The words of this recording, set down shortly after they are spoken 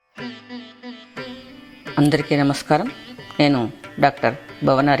అందరికీ నమస్కారం. నేను డాక్టర్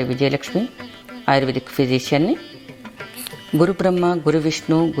భవనారి విజయలక్ష్మి, ఆయుర్వేదిక్ ఫిజిషియన్ని. గురు బ్రహ్మ గురు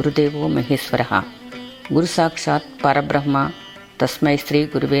విష్ణు గురుదేవో మహేశ్వర, గురు సాక్షాత్ పరబ్రహ్మ తస్మై శ్రీ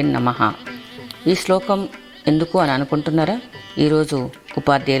గురువే నమః. ఈ శ్లోకం ఎందుకు అని అనుకుంటున్నారా? ఈరోజు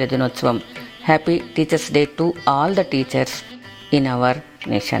ఉపాధ్యాయుల దినోత్సవం. Happy teachers day to all the teachers in our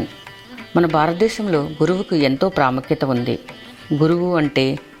nation. మన భారతదేశంలో గురువుకు ఎంతో ప్రాముఖ్యత ఉంది. గురువు అంటే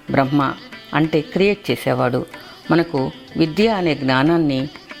బ్రహ్మ, అంటే క్రియేట్ చేసేవాడు. మనకు విద్య అనే జ్ఞానాన్ని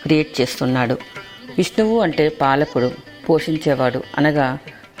క్రియేట్ చేస్తున్నాడు. విష్ణువు అంటే పాలకుడు, పోషించేవాడు. అనగా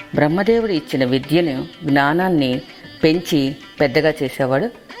బ్రహ్మదేవుడు ఇచ్చిన విద్యను, జ్ఞానాన్ని పెంచి పెద్దగా చేసేవాడు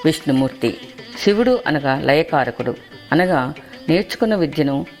విష్ణుమూర్తి. శివుడు అనగా లయకారకుడు, అనగా నేర్చుకున్న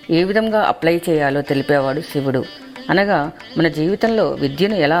విద్యను ఏ విధంగా అప్లై చేయాలో తెలిపేవాడు శివుడు. అనగా మన జీవితంలో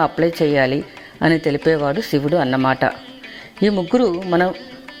విద్యను ఎలా అప్లై చేయాలి అని తెలిపేవాడు శివుడు అన్నమాట. ఈ ముగ్గురు మన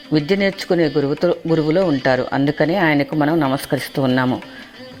విద్య నేర్చుకునే గురువులో ఉంటారు. అందుకనే ఆయనకు మనం నమస్కరిస్తూ ఉన్నాము.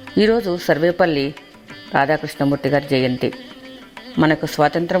 ఈరోజు సర్వేపల్లి రాధాకృష్ణమూర్తి గారి జయంతి. మనకు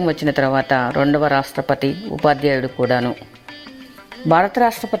స్వాతంత్రం వచ్చిన తర్వాత 2వ రాష్ట్రపతి, ఉపాధ్యాయుడు కూడాను. భారత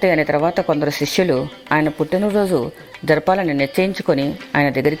రాష్ట్రపతి అయిన తర్వాత కొందరు శిష్యులు ఆయన పుట్టినరోజు జరపాలని నిశ్చయించుకొని ఆయన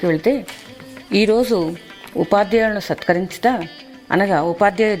దగ్గరికి వెళ్తే, ఈరోజు ఉపాధ్యాయులను సత్కరించుతా, అనగా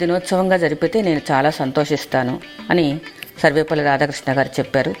ఉపాధ్యాయ దినోత్సవంగా జరిపితే నేను చాలా సంతోషిస్తాను అని సర్వేపల్లి రాధాకృష్ణ గారు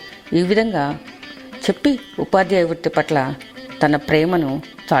చెప్పారు. ఈ విధంగా చెప్పి ఉపాధ్యాయ వృత్తి పట్ల తన ప్రేమను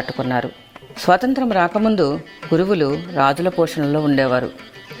చాటుకున్నారు. స్వాతంత్రం రాకముందు గురువులు రాజుల పోషణలో ఉండేవారు.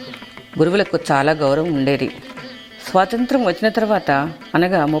 గురువులకు చాలా గౌరవం ఉండేది. స్వాతంత్రం వచ్చిన తర్వాత,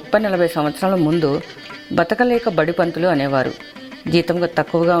 అనగా 30-40 సంవత్సరాల ముందు బతకలేక బడి పంతులు అనేవారు. జీతం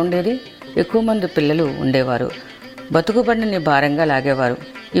తక్కువగా ఉండేది, ఎక్కువ మంది పిల్లలు ఉండేవారు. బతుకుబడిని భారంగా లాగేవారు.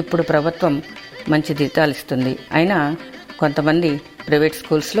 ఇప్పుడు ప్రభుత్వం మంచి జీతాలు ఇస్తుంది. అయినా కొంతమంది ప్రైవేట్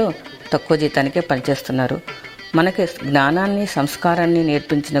స్కూల్స్లో తక్కువ జీతానికే పనిచేస్తున్నారు. మనకి జ్ఞానాన్ని, సంస్కారాన్ని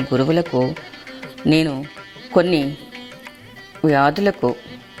నేర్పించిన గురువులకు నేను కొన్ని వ్యాధులకు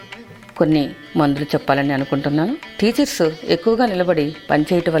కొన్ని మందులు చెప్పాలని అనుకుంటున్నాను. టీచర్స్ ఎక్కువగా నిలబడి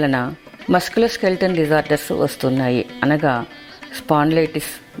పనిచేయటం వలన మస్కులర్ స్కెల్టన్ డిజార్డర్స్ వస్తున్నాయి. అనగా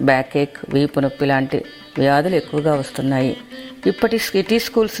స్పాండిలైటిస్, బ్యాక్ ఏక్, వీపు నొప్పి లాంటి వ్యాధులు ఎక్కువగా వస్తున్నాయి. ఇప్పటి సిటీ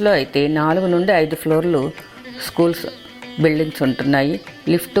స్కూల్స్లో అయితే 4 నుండి 5 ఫ్లోర్లు స్కూల్స్ బిల్డింగ్స్ ఉంటున్నాయి.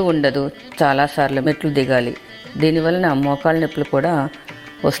 లిఫ్ట్ ఉండదు, చాలాసార్లు మెట్లు దిగాలి. దీనివలన మోకాళ్ళ నొప్పులు కూడా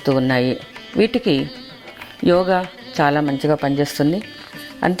వస్తూ ఉన్నాయి. వీటికి యోగా చాలా మంచిగా పనిచేస్తుంది.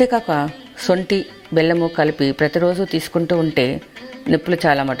 అంతేకాక సొంటి, బెల్లము కలిపి ప్రతిరోజు తీసుకుంటూ ఉంటే నొప్పులు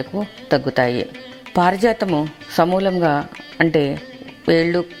చాలా మటుకు తగ్గుతాయి. పారిజాతము సమూలంగా, అంటే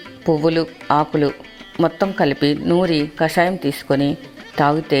వేళ్ళు, పువ్వులు, ఆకులు మొత్తం కలిపి నూరి కషాయం తీసుకొని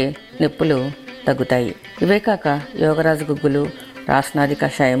తాగితే నొప్పులు తగ్గుతాయి. ఇవే కాక యోగరాజు గుగ్గులు, రాస్నాది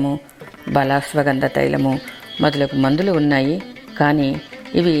కషాయము, బలాశ్వగంధ తైలము మొదలగు మందులు ఉన్నాయి. కానీ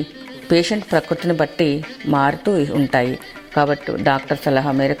ఇవి పేషెంట్ ప్రకృతిని బట్టి మారుతూ ఉంటాయి. కాబట్టి డాక్టర్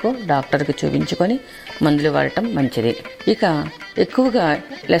సలహా మేరకు డాక్టర్కి చూపించుకొని మందులు వాడటం మంచిది. ఇక ఎక్కువగా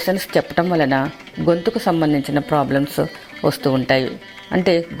లెసన్స్ చెప్పటం వలన గొంతుకు సంబంధించిన ప్రాబ్లమ్స్ వస్తూ ఉంటాయి.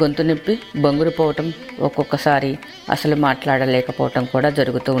 అంటే గొంతు నొప్పి, బొంగురుపోవటం, ఒక్కొక్కసారి అసలు మాట్లాడలేకపోవటం కూడా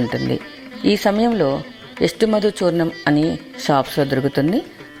జరుగుతూ ఉంటుంది. ఈ సమయంలో ఎస్టిమధు చూర్ణం అని షాప్స్లో దొరుకుతుంది.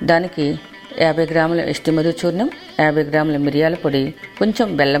 దానికి 50 గ్రాముల ఎస్టిమధు చూర్ణం, 50 గ్రాముల మిరియాల పొడి, కొంచెం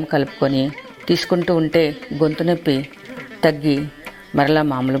బెల్లం కలుపుకొని తీసుకుంటూ ఉంటే గొంతు నొప్పి తగ్గి మరలా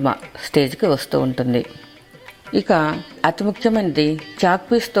మామూలు స్టేజ్కి వస్తూ ఉంటుంది. ఇక అతి ముఖ్యమైనది, చాక్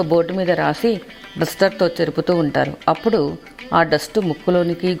పీస్తో బోర్డు మీద రాసి డస్టర్తో చెరుపుతూ ఉంటారు. అప్పుడు ఆ డస్ట్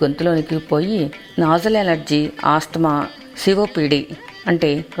ముక్కులోనికి, గొంతులోనికి పోయి నాజల్ ఎలర్జీ, ఆస్తమా, సిఓపిడి అంటే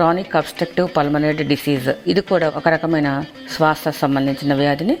క్రానిక్ అబ్స్ట్రక్టివ్ పల్మనరీ డిసీజ్, ఇది కూడా ఒక రకమైన శ్వాస సంబంధించిన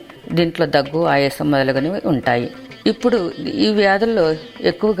వ్యాధిని. దీంట్లో దగ్గు, ఆయాసం మొదలగునవి ఉంటాయి. ఇప్పుడు ఈ వ్యాధుల్లో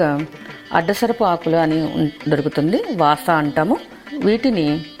ఎక్కువగా అడ్డసరపు ఆకులు అని దొరుకుతుంది, వాస అంటాము. వీటిని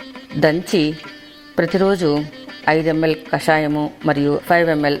దంచి ప్రతిరోజు 5 ml కషాయము మరియు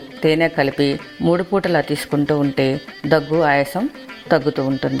 5 ml తేనె కలిపి 3 పూటలా తీసుకుంటూ ఉంటే దగ్గు, ఆయాసం తగ్గుతూ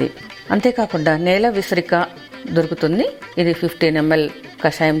ఉంటుంది. అంతేకాకుండా నేల విసరిక దొరుకుతుంది. ఇది 15 ml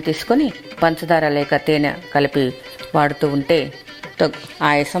కషాయం తీసుకొని పంచదార లేక తేనె కలిపి వాడుతూ ఉంటే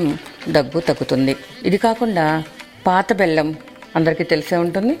ఆయాసం, దగ్గు తగ్గుతుంది. ఇది కాకుండా పాత బెల్లం అందరికీ తెలిసే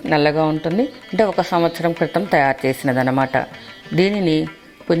ఉంటుంది, నల్లగా ఉంటుంది. అంటే 1 సంవత్సరం క్రితం తయారు చేసినదన్నమాట. దీనిని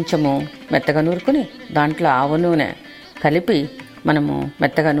కొంచెము మెత్తగా నూరుకొని దాంట్లో ఆవ నూనె కలిపి మనము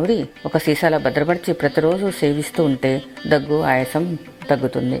మెత్తగా నూరి ఒక సీసాలో భద్రపరిచి ప్రతిరోజు సేవిస్తూ ఉంటే దగ్గు, ఆయాసం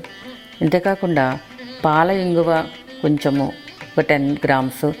తగ్గుతుంది. ఇంతేకాకుండా పాల ఇంగువ కొంచెము ఒక 10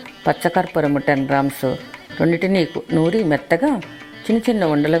 గ్రామ్స్, పచ్చకర్పూరము 10 గ్రామ్స్, రెండింటినీ నూరి మెత్తగా చిన్న చిన్న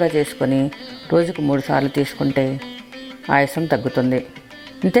ఉండలుగా చేసుకొని రోజుకు 3 సార్లు తీసుకుంటే ఆయాసం తగ్గుతుంది.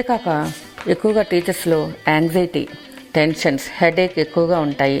 అంతేకాక ఎక్కువగా టీచర్స్లో యాంగ్జైటీ, టెన్షన్స్, హెడేక్ ఎక్కువగా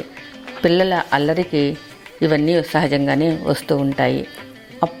ఉంటాయి. పిల్లల అల్లరికి ఇవన్నీ సహజంగానే వస్తూ ఉంటాయి.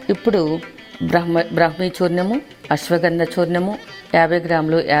 ఇప్పుడు బ్రాహ్మీ చూర్ణము, అశ్వగంధ చూర్ణము 50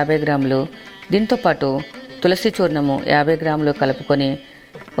 గ్రాములు 50 గ్రాములు, దీంతోపాటు తులసి చూర్ణము 50 గ్రాములు కలుపుకొని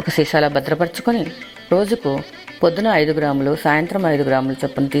ఒక సీసాలో భద్రపరచుకొని రోజుకు పొద్దున 5 గ్రాములు, సాయంత్రం 5 గ్రాములు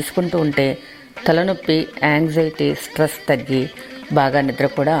చొప్పున తీసుకుంటూ ఉంటే తలనొప్పి, యాంగ్జైటీ, స్ట్రెస్ తగ్గి బాగా నిద్ర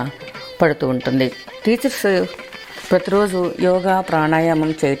కూడా పడుతూ ఉంటుంది. టీచర్స్ ప్రతిరోజు యోగా,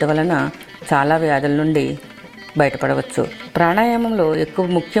 ప్రాణాయామం చేయటం వలన చాలా వ్యాధుల నుండి బయటపడవచ్చు. ప్రాణాయామంలో ఎక్కువ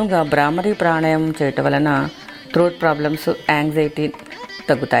ముఖ్యంగా భ్రామరీ ప్రాణాయామం చేయటం వలన థ్రోట్ ప్రాబ్లమ్స్, యాంగ్జైటీ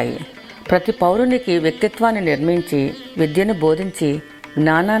తగ్గుతాయి. ప్రతి పౌరునికి వ్యక్తిత్వాన్ని నిర్మించి, విద్యను బోధించి,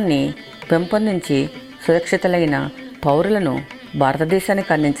 జ్ఞానాన్ని పెంపొందించి సురక్షితులైన పౌరులను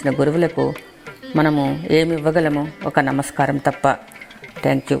భారతదేశానికి అందించిన గురువులకు మనము ఏమి ఇవ్వగలము? ఒక నమస్కారం తప్ప.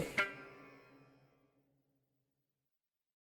 Thank you.